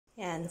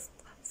Yan.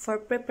 For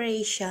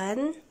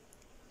preparation,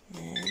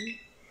 yan,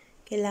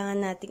 kailangan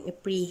nating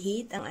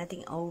i-preheat ang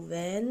ating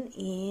oven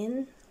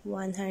in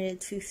 150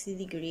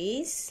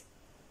 degrees.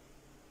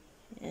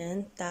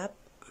 And top.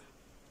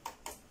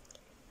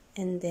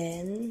 And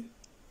then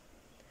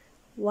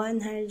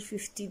 150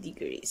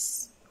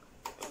 degrees.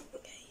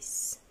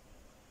 Guys.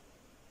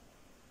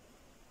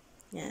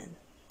 Yan.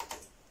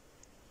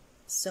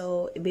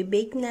 So,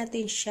 i-bake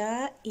natin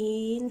siya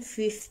in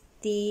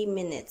 50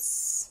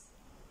 minutes.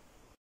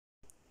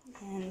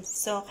 And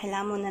so,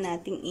 kailangan muna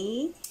nating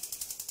i-reheat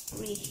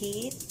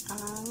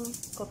ang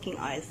cooking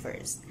oil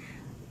first.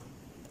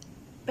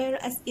 Pero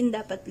as in,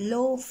 dapat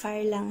low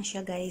fire lang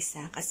siya guys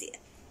ha. Kasi,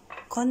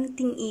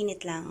 konting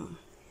init lang.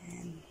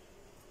 Ayan.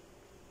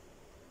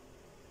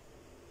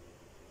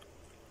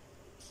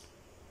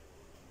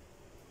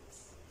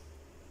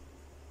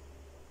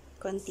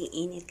 Konting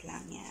init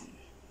lang yan.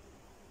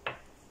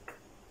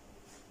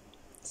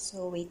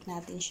 So, wait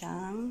natin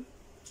siyang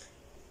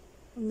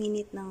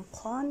uminit ng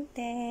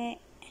konti.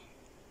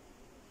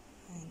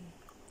 Ayan.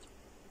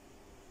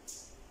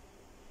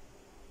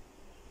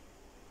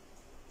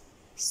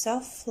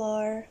 Soft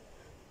flour,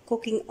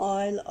 cooking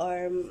oil,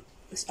 or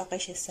mas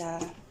okay siya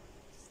sa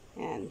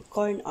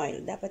corn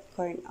oil. Dapat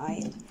corn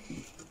oil.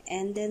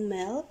 And then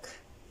milk.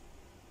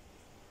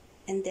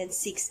 And then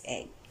 6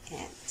 egg.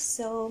 Ayan.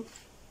 So,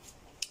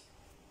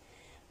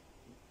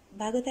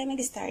 bago tayo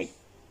mag-start,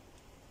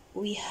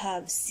 we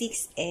have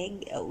 6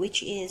 egg,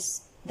 which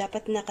is,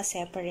 dapat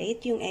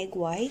naka-separate yung egg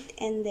white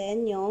and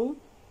then yung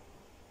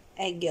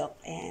egg yolk.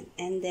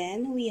 And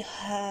then, we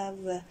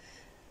have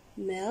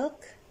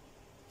milk.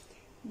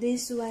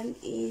 This one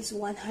is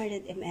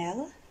 100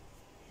 ml.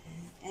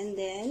 And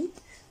then,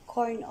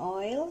 corn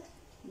oil.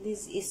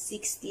 This is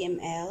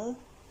 60 ml.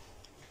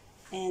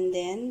 And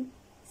then,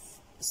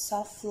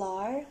 soft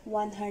flour,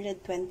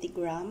 120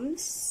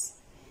 grams.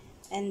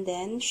 And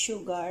then,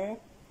 sugar,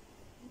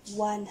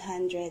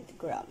 100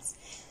 grams.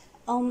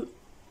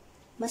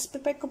 Mas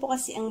prepared ko po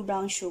kasi ang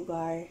brown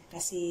sugar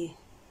kasi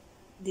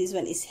this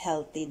one is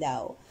healthy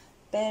daw.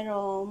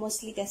 Pero,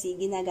 mostly kasi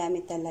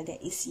ginagamit talaga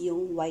is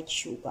yung white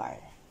sugar.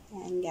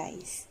 Ayan,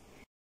 guys.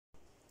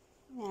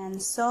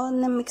 Ayan. So,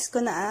 na-mix ko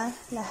na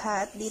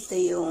lahat. Dito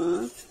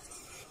yung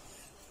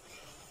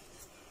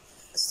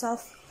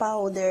soft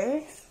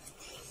powder,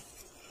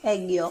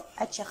 egg yolk,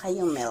 at saka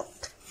yung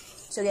milk.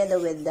 Together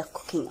with the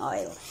cooking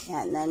oil.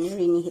 Ayan,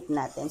 na-reheat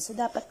natin. So,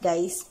 dapat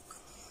guys,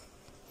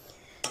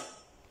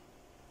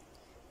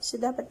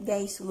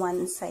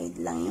 one side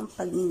lang yung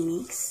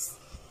pag-mix.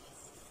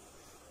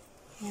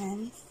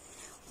 Ayan.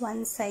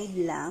 One side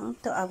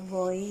lang to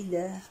avoid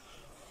the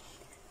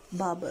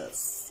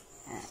bubbles.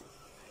 Ayan.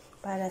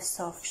 Para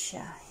soft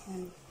siya.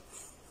 Ayan.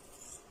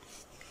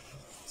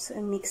 So,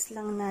 mix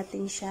lang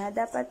natin siya.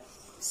 Dapat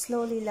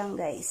slowly lang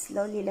guys.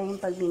 Slowly lang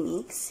yung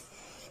pag-mix.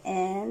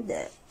 And,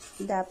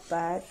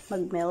 dapat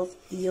mag-melt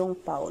yung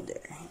powder.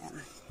 Ayan.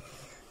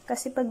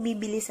 Kasi pag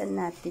bibilisan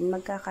natin,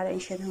 magkakaroon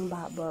siya ng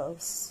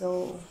bubbles.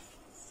 So,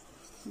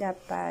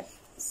 dapat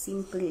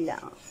simple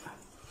lang.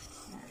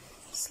 Ayan.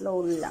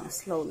 Slowly lang,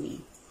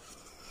 slowly.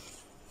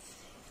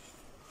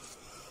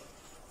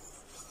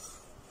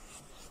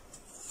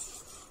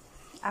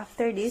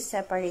 After this,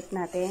 separate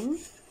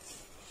natin.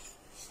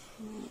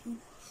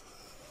 Ayan.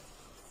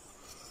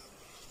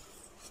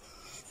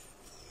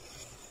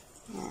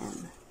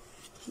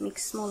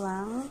 Mix mo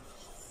lang.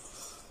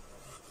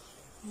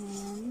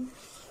 Ayan.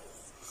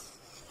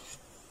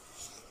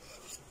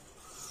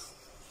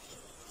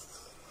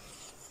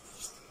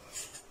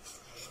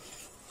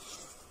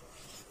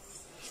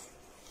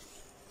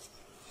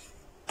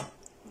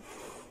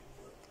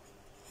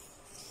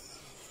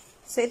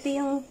 So,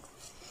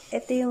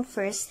 ito yung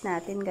first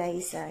natin,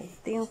 guys.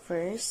 Ito yung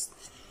first.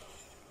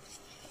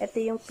 Ito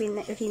yung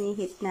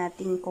pinihit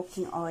natin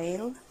cooking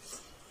oil.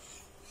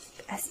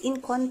 As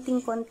in,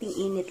 konting-konting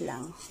init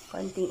lang.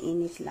 Konting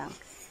init lang.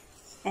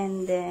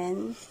 And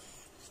then,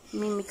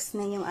 mimix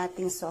na yung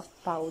ating soft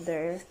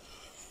powder.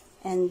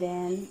 And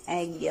then,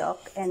 egg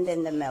yolk. And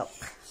then, the milk.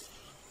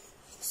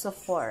 So,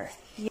 4.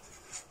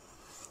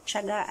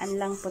 Tiyagaan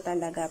lang po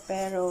talaga.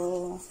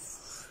 Pero,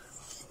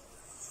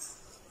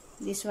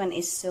 this one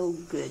is so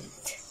good.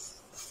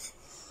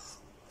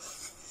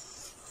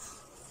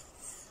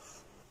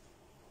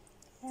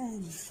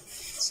 Yan.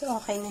 So,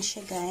 okay na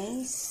siya,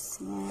 guys.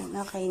 Yan,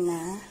 okay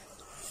na.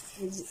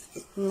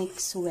 It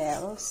mix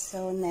well.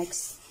 So,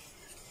 next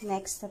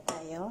na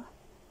tayo.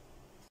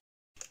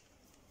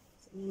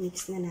 So,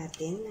 mix na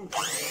natin.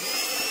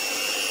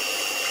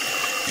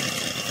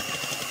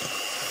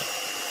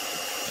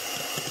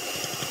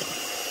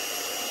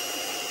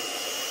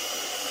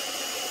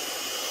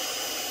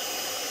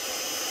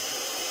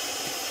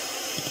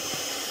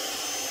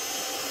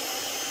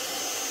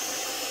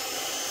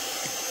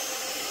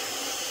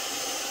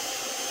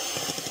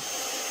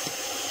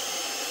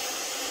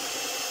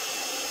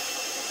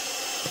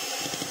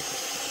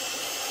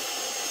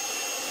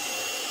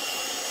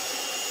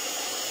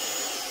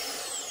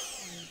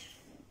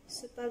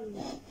 So, pag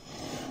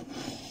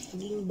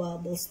naging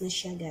bubbles na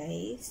siya,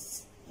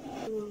 guys,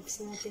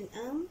 i-mix natin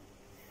ang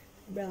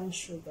brown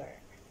sugar.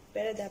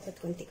 Pero dapat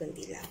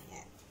konti-konti lang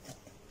yan.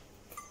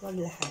 Huwag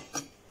lahat.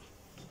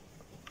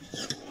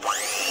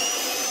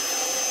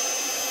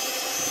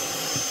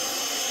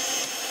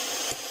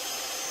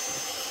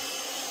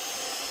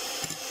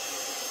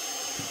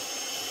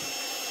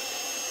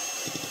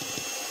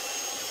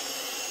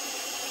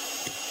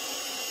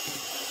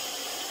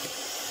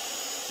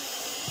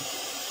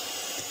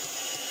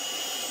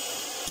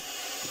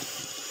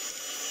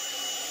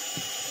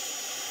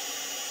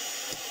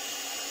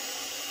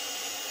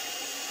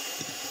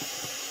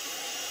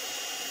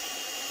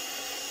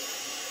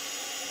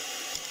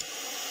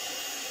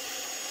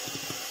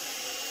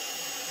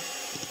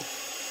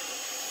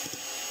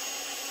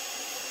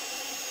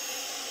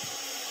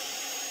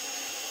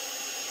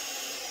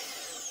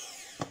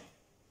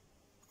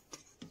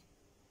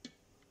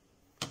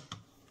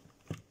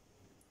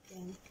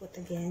 Put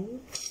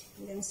again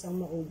hanggang sa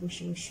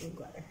maubos yung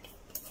sugar.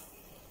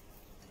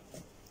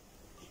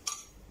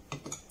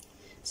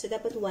 So,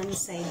 dapat one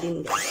side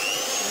din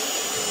guys.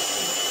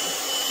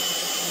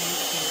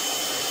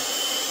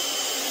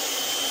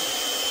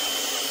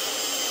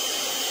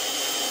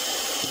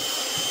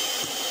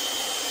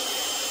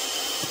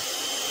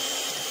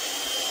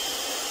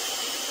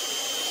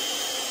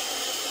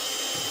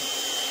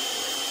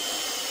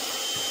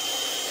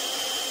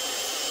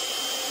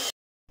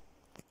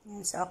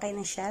 So, okay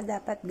na siya.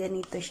 Dapat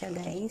ganito siya,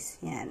 guys.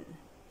 Yan.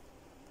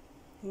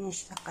 Yan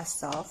siya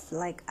ka-soft.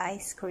 Like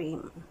ice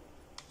cream.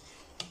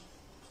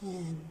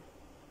 Yan.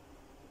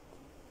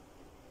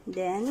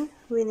 Then,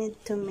 we need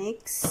to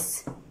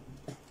mix.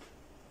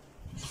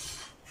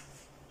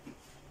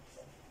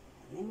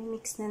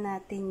 I-mix na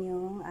natin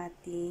yung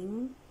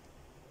ating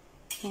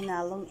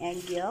hinalong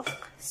egg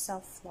yolk,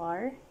 soft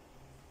flour,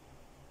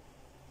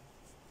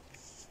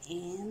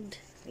 and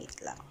wait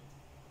lang.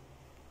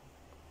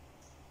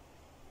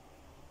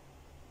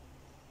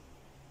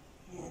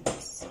 Yan.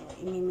 So,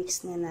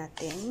 i-mix na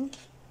natin.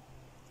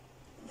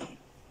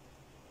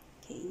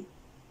 Okay.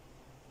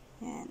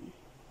 Yan.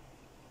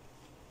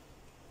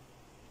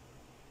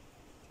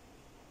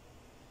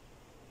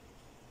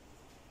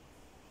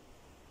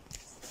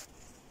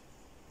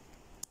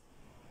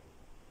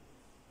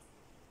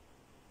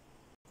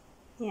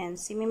 Yan.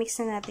 So, i-mix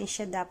na natin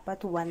siya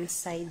dapat one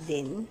side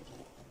din.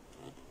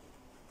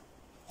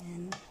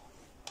 Yan.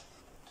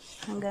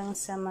 Hanggang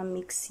sa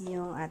ma-mix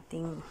yung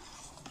ating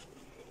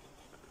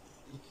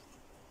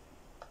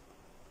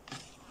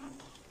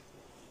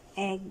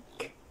egg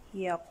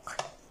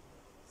yolk.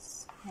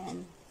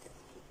 Yan.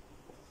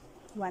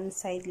 One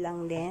side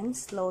lang din.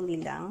 Slowly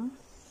lang.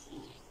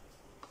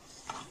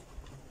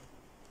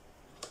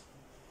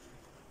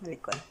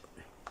 Malikot.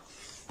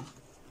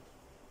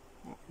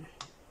 Yan.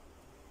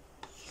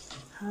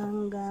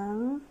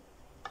 Hanggang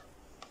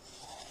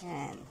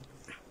yan.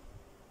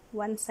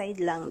 One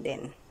side lang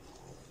din.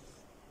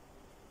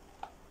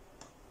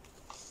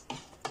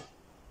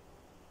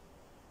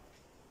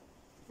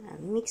 Yan.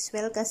 Mix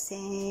well kasi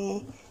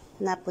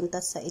napunta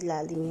sa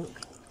ilalim yung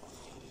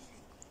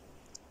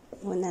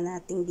una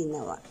nating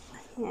ginawa.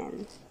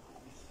 Yan.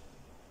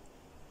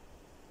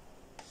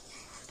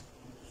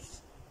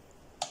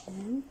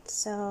 Yan.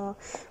 So,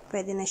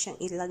 pwede na siyang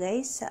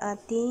ilagay sa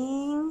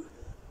ating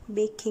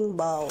baking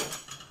bowl.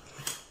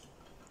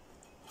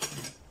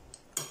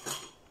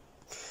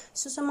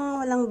 So, sa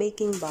mga walang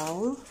baking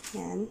bowl,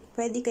 yan,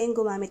 pwede kayong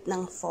gumamit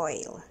ng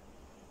foil.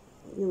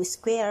 Yung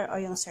square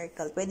or yung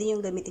circle. Pwede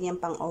yung gamitin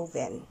yung pang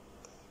oven.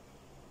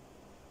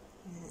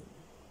 Yan.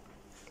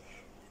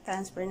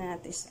 Transfer na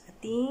natin sa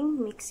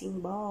ating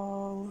mixing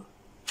bowl.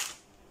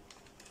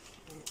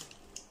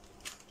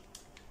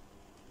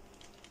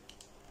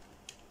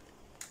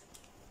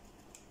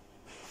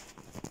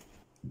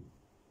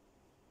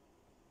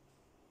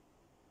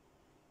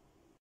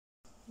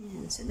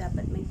 Yan. So,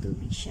 dapat may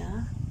tubig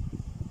siya.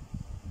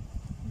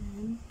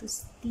 Yan. To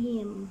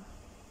steam.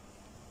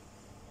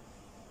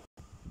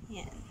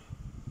 Yan.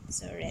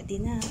 So, ready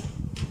na.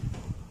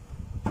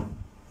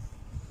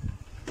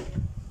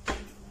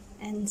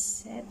 And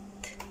set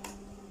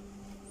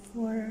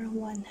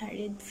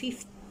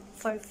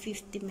for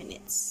 50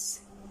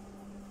 minutes.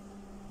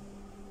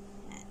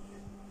 And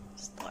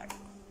start.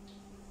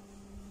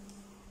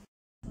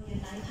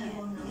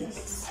 Ayan.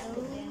 So,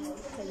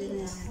 pwede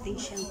na natin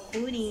siyang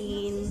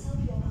kunin.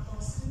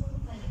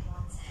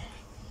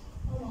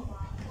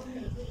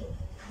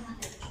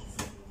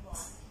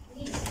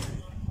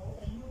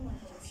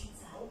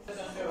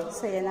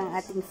 So, yan ang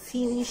ating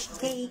finished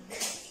cake.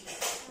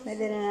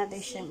 Pwede na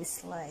natin siyang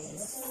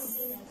slice.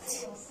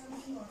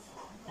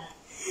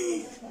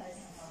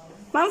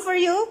 Mom, for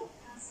you?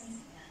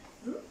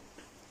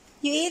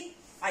 You eat?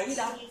 I eat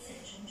up.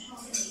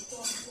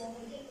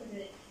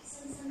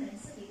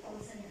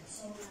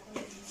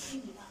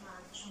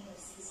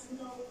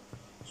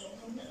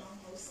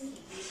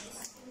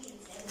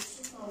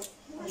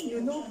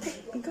 You know,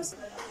 because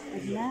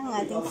Yan ang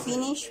ating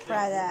finished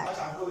product.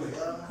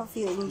 Hope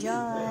you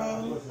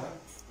enjoy.